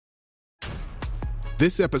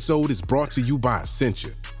This episode is brought to you by Essentia.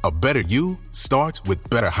 A better you starts with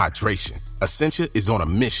better hydration. Essentia is on a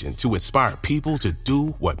mission to inspire people to do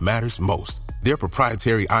what matters most. Their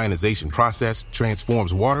proprietary ionization process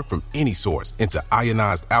transforms water from any source into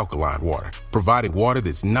ionized alkaline water, providing water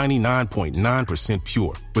that's 99.9%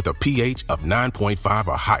 pure with a pH of 9.5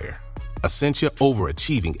 or higher. Essentia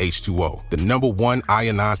Overachieving H2O, the #1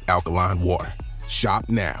 ionized alkaline water. Shop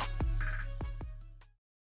now.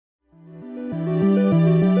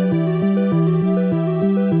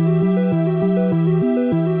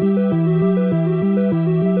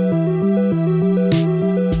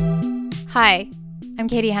 Hi, I'm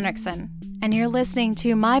Katie Henriksen, and you're listening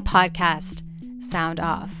to my podcast, Sound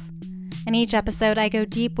Off. In each episode, I go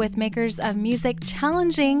deep with makers of music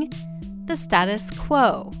challenging the status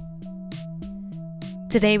quo.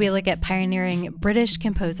 Today, we look at pioneering British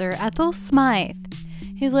composer Ethel Smyth,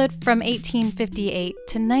 who lived from 1858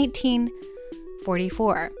 to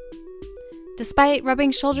 1944. Despite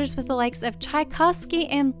rubbing shoulders with the likes of Tchaikovsky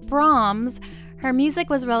and Brahms, her music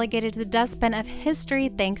was relegated to the dustbin of history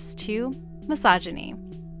thanks to misogyny.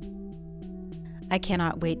 I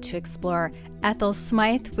cannot wait to explore Ethel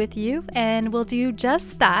Smyth with you, and we'll do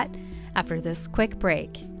just that after this quick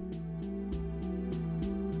break.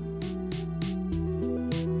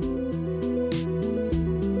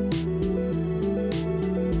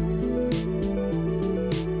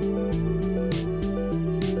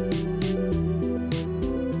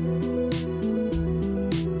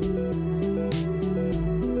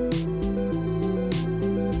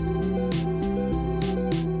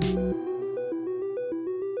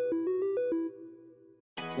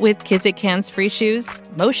 With Kizik hands-free shoes,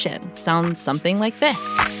 motion sounds something like this.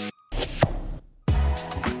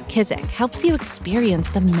 Kizik helps you experience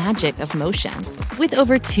the magic of motion. With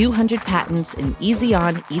over 200 patents and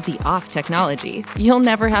easy-on, easy-off technology, you'll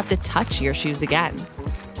never have to touch your shoes again.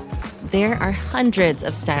 There are hundreds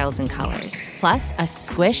of styles and colors, plus a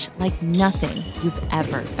squish like nothing you've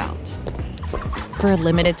ever felt. For a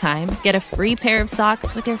limited time, get a free pair of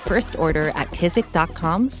socks with your first order at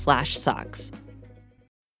kizik.com/socks.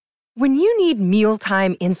 When you need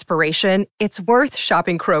mealtime inspiration, it's worth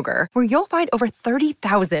shopping Kroger, where you'll find over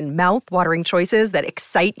 30,000 mouth-watering choices that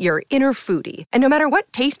excite your inner foodie. And no matter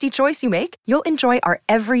what tasty choice you make, you'll enjoy our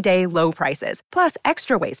everyday low prices, plus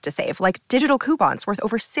extra ways to save, like digital coupons worth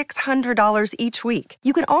over $600 each week.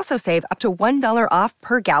 You can also save up to $1 off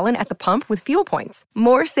per gallon at the pump with fuel points.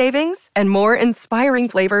 More savings and more inspiring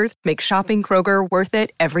flavors make shopping Kroger worth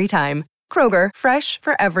it every time. Kroger, fresh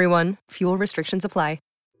for everyone. Fuel restrictions apply.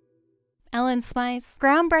 Ellen Smyth's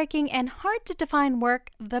groundbreaking and hard-to-define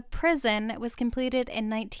work, The Prison, was completed in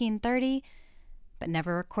 1930, but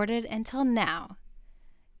never recorded until now.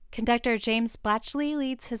 Conductor James Blatchley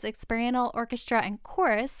leads his experimental orchestra and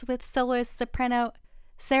chorus with soloist soprano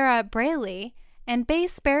Sarah Braley and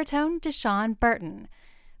bass baritone Deshawn Burton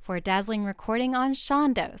for a dazzling recording on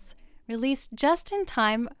Chandos, released just in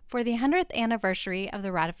time for the 100th anniversary of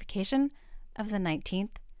the ratification of the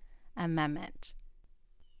 19th Amendment.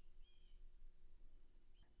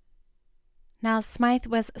 Now, Smyth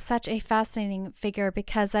was such a fascinating figure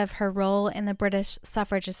because of her role in the British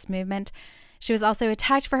suffragist movement. She was also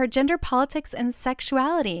attacked for her gender politics and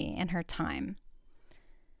sexuality in her time.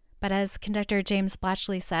 But as conductor James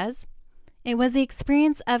Blatchley says, it was the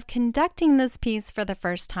experience of conducting this piece for the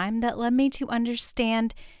first time that led me to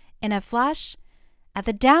understand in a flash, at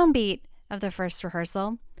the downbeat of the first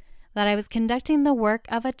rehearsal, that I was conducting the work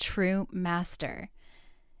of a true master,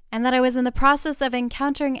 and that I was in the process of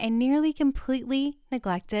encountering a nearly completely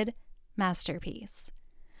neglected masterpiece.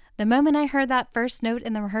 The moment I heard that first note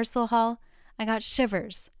in the rehearsal hall, I got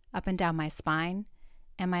shivers up and down my spine,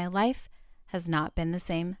 and my life has not been the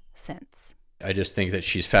same since. I just think that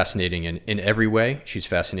she's fascinating in every way. She's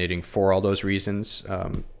fascinating for all those reasons,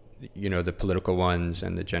 the political ones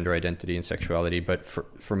and the gender identity and sexuality. But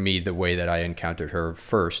for me, the way that I encountered her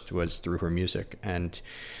first was through her music. And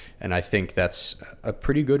I think that's a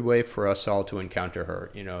pretty good way for us all to encounter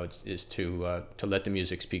her, is to let the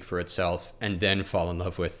music speak for itself and then fall in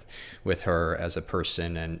love with her as a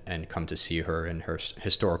person and come to see her in her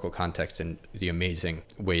historical context and the amazing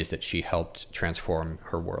ways that she helped transform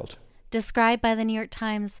her world. Described by the New York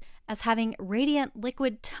Times as having radiant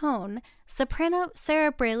liquid tone, soprano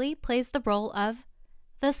Sarah Braley plays the role of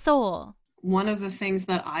the soul. One of the things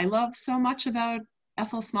that I love so much about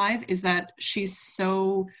Ethel Smyth is that she's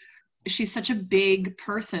such a big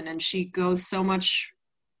person, and she goes so much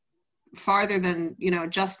farther than,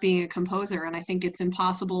 just being a composer. And I think it's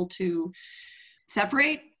impossible to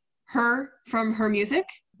separate her from her music.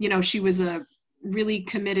 She was a really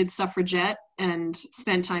committed suffragette and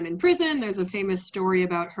spent time in prison. There's a famous story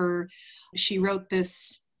about her. She wrote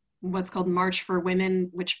this, what's called March for Women,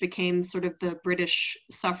 which became sort of the British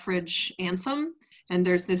suffrage anthem. And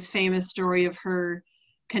there's this famous story of her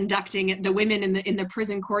conducting it, the women in the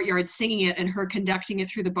prison courtyard singing it, and her conducting it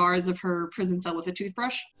through the bars of her prison cell with a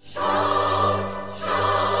toothbrush. Shout,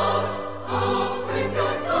 shout, out with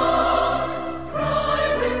your song,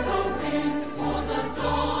 cry with the wind, for the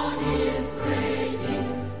dawn is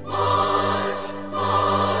breaking. March,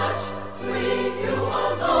 march, sweep you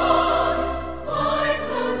along, white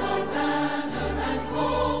rose our banner and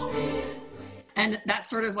hope is waiting. And that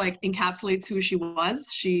sort of like encapsulates who she was.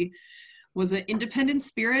 She was an independent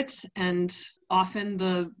spirit and often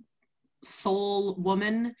the sole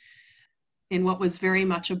woman in what was very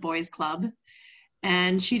much a boys' club.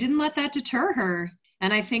 And she didn't let that deter her.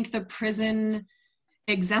 And I think the prison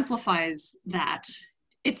exemplifies that.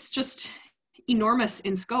 It's just enormous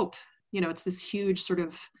in scope. You know, it's this huge sort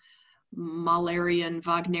of Mahlerian,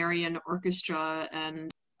 Wagnerian orchestra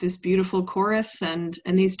and this beautiful chorus and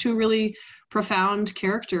these two really profound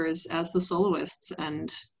characters as the soloists. And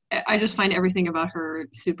I just find everything about her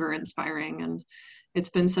super inspiring, and it's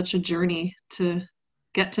been such a journey to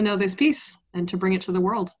get to know this piece and to bring it to the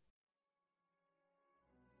world.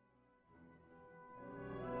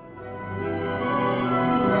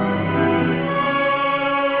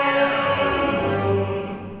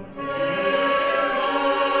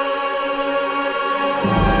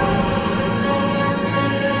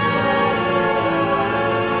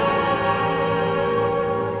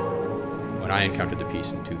 I encountered the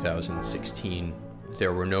piece in 2016.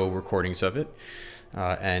 There were no recordings of it,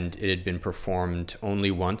 and it had been performed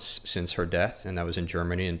only once since her death, and that was in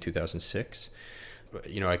Germany in 2006.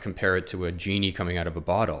 You know, I compare it to a genie coming out of a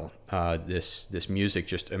bottle. This music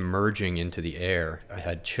just emerging into the air. I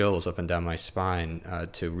had chills up and down my spine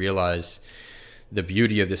to realize the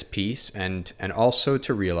beauty of this piece, and also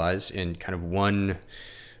to realize in kind of one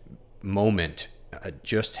moment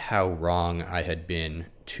just how wrong I had been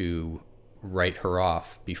to write her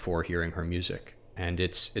off before hearing her music. And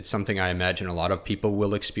it's something I imagine a lot of people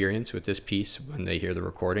will experience with this piece when they hear the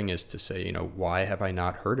recording, is to say, you know, why have I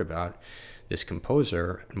not heard about this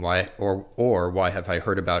composer, and why why have I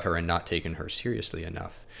heard about her and not taken her seriously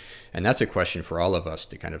enough? And that's a question for all of us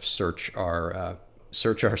to kind of search our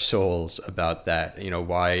souls about that. You know,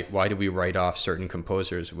 why do we write off certain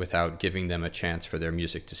composers without giving them a chance for their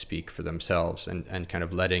music to speak for themselves, and kind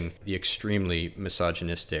of letting the extremely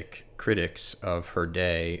misogynistic critics of her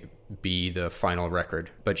day be the final record?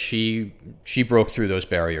 But she broke through those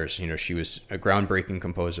barriers. You know, she was a groundbreaking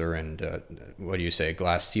composer, and what do you say, a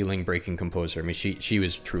glass ceiling breaking composer. I mean, she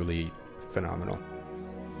was truly phenomenal.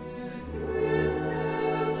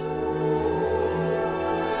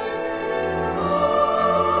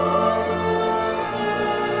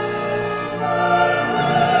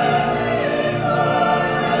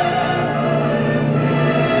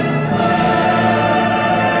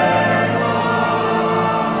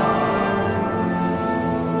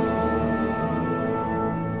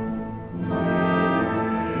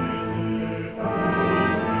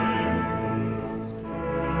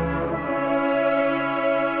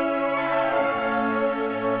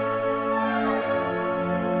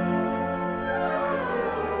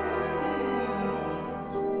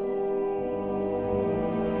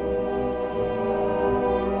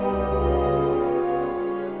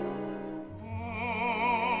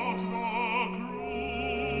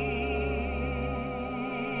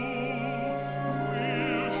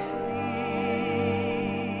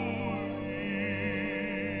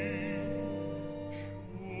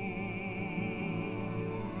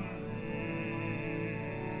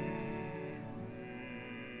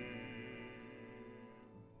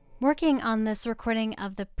 Working on this recording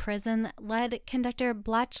of The Prison led conductor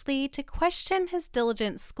Blatchley to question his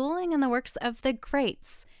diligent schooling in the works of the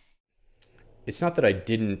greats. It's not that I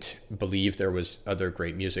didn't believe there was other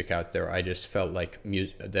great music out there. I just felt like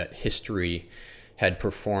that history had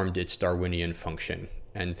performed its Darwinian function,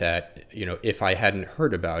 and that, you know, if I hadn't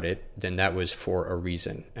heard about it, then that was for a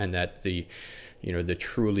reason, and that the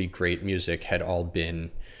truly great music had all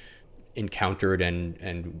been encountered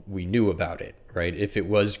and we knew about it, right? If it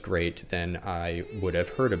was great, then I would have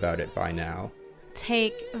heard about it by now.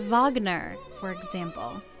 Take Wagner, for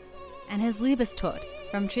example, and his Liebestod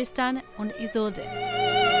from Tristan und Isolde.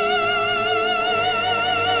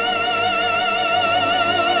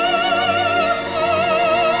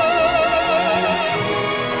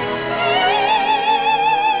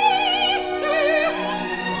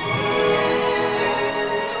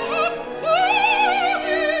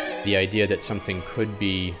 The idea that something could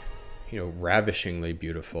be, ravishingly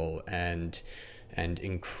beautiful and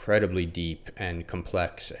incredibly deep and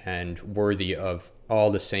complex and worthy of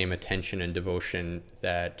all the same attention and devotion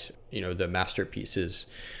that the masterpieces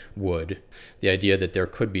would. The idea that there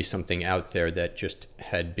could be something out there that just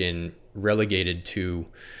had been relegated to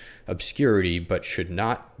obscurity but should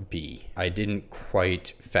not be, I didn't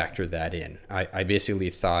quite factor that in. I basically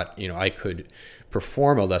thought I could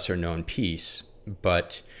perform a lesser known piece,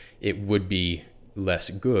 but it would be less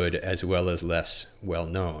good as well as less well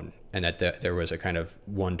known, and that there was a kind of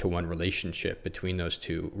one-to-one relationship between those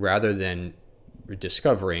two, rather than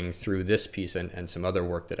discovering through this piece and some other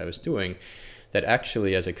work that I was doing that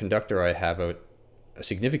actually as a conductor I have a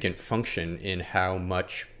significant function in how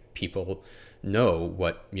much people know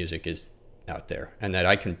what music is out there, and that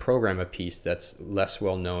I can program a piece that's less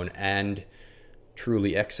well known and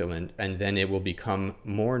truly excellent, and then it will become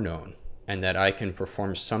more known, and that I can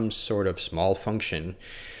perform some sort of small function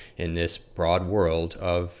in this broad world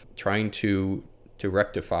of trying to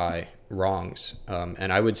rectify wrongs.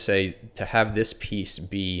 And I would say to have this piece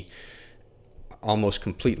be almost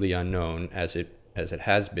completely unknown as it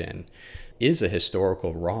has been is a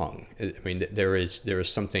historical wrong. I mean, there is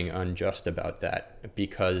something unjust about that,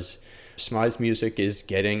 because Smythe's music is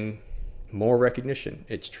getting more recognition.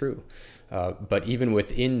 It's true. But even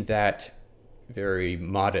within that very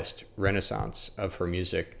modest renaissance of her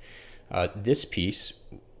music, this piece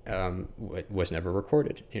was never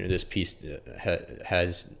recorded. This piece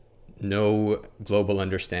has no global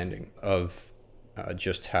understanding of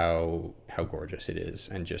just how gorgeous it is,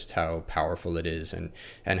 and just how powerful it is,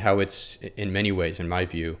 and how it's in many ways, in my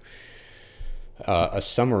view, a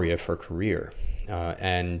summary of her career,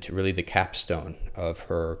 and really the capstone of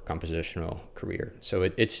her compositional career. So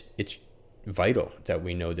it's vital that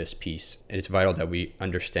we know this piece. It's vital that we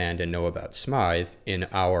understand and know about Smythe in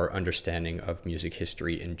our understanding of music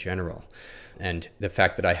history in general. And the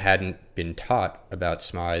fact that I hadn't been taught about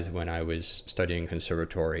Smythe when I was studying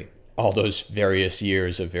conservatory, all those various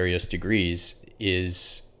years of various degrees,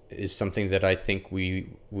 is something that I think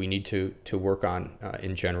we need to work on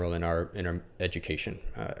in general in our education,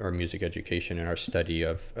 our music education, and our study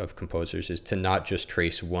of composers, is to not just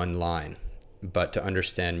trace one line, but to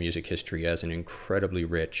understand music history as an incredibly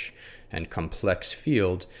rich and complex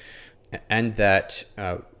field, and that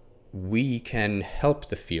we can help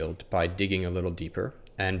the field by digging a little deeper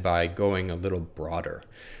and by going a little broader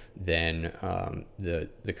than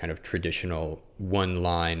the kind of traditional one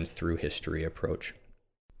line through history approach.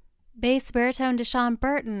 Bass baritone Deshawn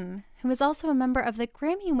Burton, who is also a member of the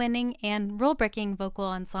Grammy-winning and rule-breaking vocal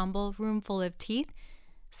ensemble Roomful of Teeth,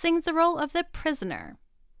 sings the role of the prisoner.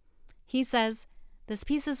 He says this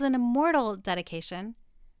piece is an immortal dedication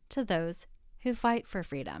to those who fight for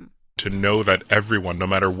freedom. To know that everyone, no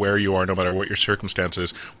matter where you are, no matter what your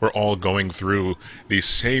circumstances, we're all going through these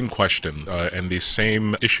same questions and these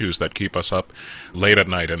same issues that keep us up late at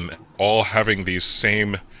night, and all having these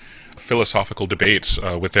same philosophical debates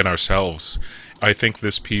within ourselves. I think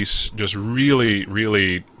this piece just really,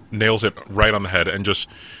 really nails it right on the head, and just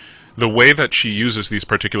the way that she uses these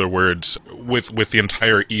particular words with the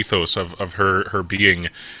entire ethos of her being,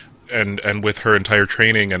 and with her entire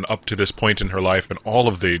training and up to this point in her life, and all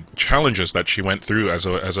of the challenges that she went through as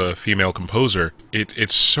a female composer,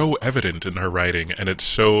 it's so evident in her writing, and it's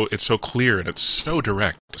so clear, and it's so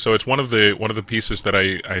direct. So it's one of the pieces that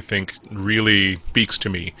I think really speaks to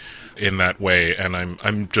me in that way, and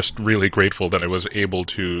I'm just really grateful that I was able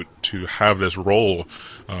to have this role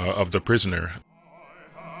of the prisoner.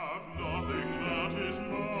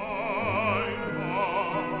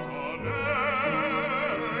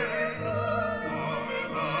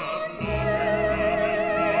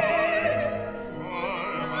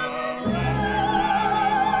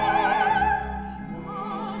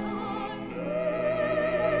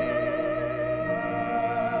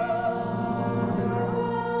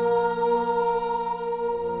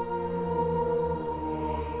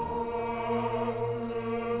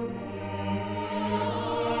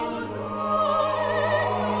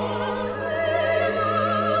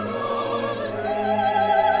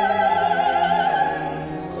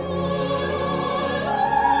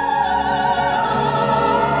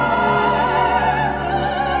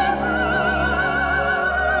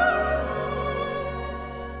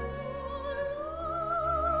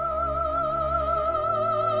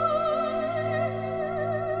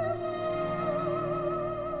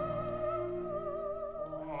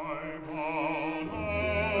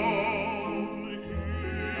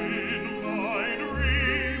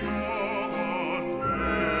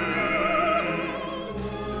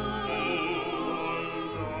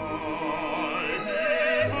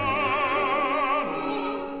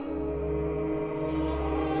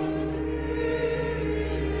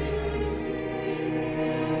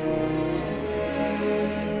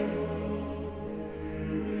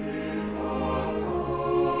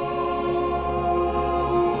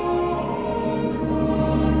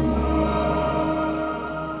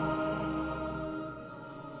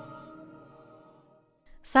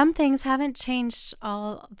 some things haven't changed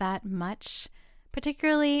all that much,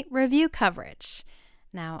 particularly review coverage.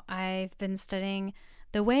 Now, I've been studying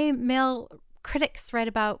the way male critics write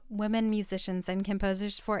about women musicians and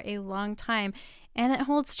composers for a long time, and it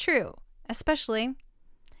holds true, especially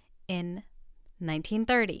in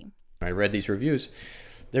 1930. I read these reviews.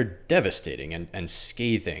 They're devastating and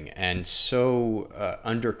scathing and so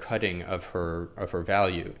undercutting of her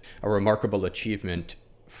value, a remarkable achievement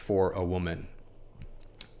for a woman.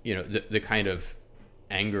 You know, the kind of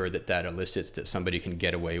anger that elicits, that somebody can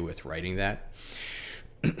get away with writing that.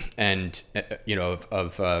 And, you know,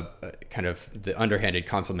 of kind of the underhanded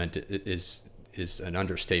compliment is an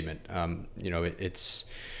understatement. You know, it's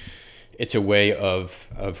a way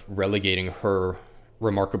of relegating her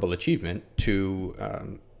remarkable achievement to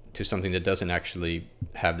something that doesn't actually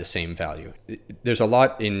have the same value. There's a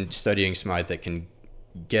lot in studying Smythe that can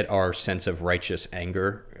get our sense of righteous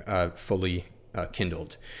anger fully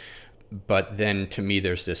kindled. But then to me,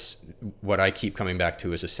 there's this, what I keep coming back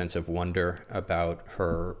to is a sense of wonder about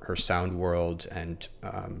her sound world and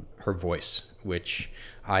her voice, which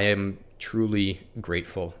I am truly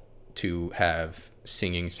grateful to have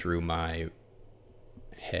singing through my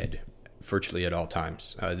head virtually at all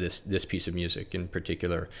times. This piece of music in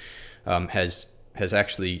particular has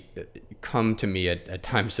actually come to me at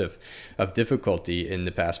times of difficulty in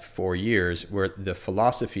the past 4 years, where the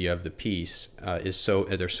philosophy of the piece they're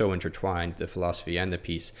so intertwined, the philosophy and the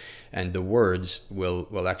piece, and the words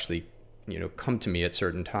will actually, you know, come to me at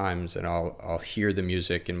certain times, and I'll hear the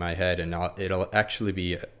music in my head, and it'll actually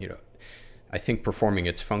be, you know, I think performing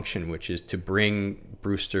its function, which is to bring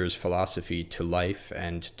Brewster's philosophy to life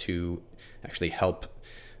and to actually help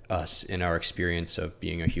us in our experience of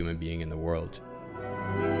being a human being in the world.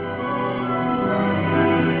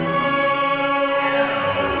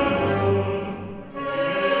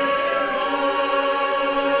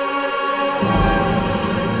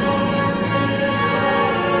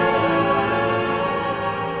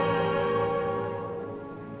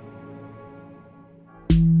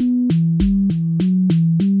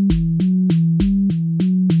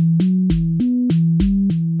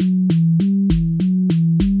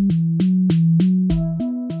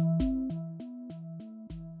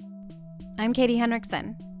 I'm Katie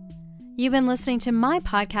Henriksen. You've been listening to my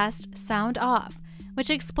podcast, Sound Off, which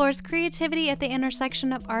explores creativity at the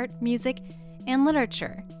intersection of art, music, and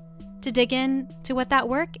literature, to dig into what that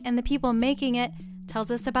work and the people making it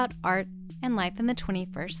tells us about art and life in the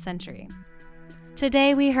 21st century.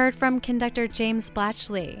 Today we heard from conductor James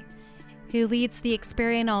Blatchley, who leads the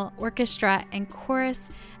experimental orchestra and chorus,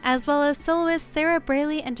 as well as soloists Sarah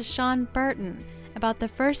Braley and Deshawn Burton, about the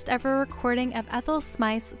first ever recording of Ethel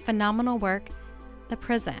Smythe's phenomenal work, The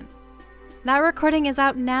Prison. That recording is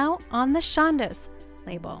out now on the Chandos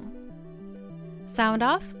label. Sound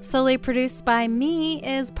Off, solely produced by me,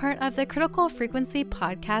 is part of the Critical Frequency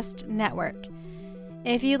Podcast Network.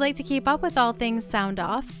 If you'd like to keep up with all things Sound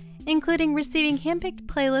Off, including receiving handpicked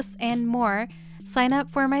playlists and more, sign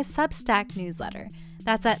up for my Substack newsletter.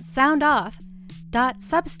 That's at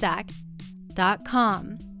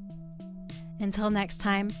soundoff.substack.com. Until next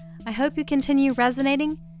time, I hope you continue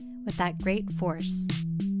resonating with that great force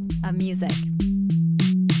of music.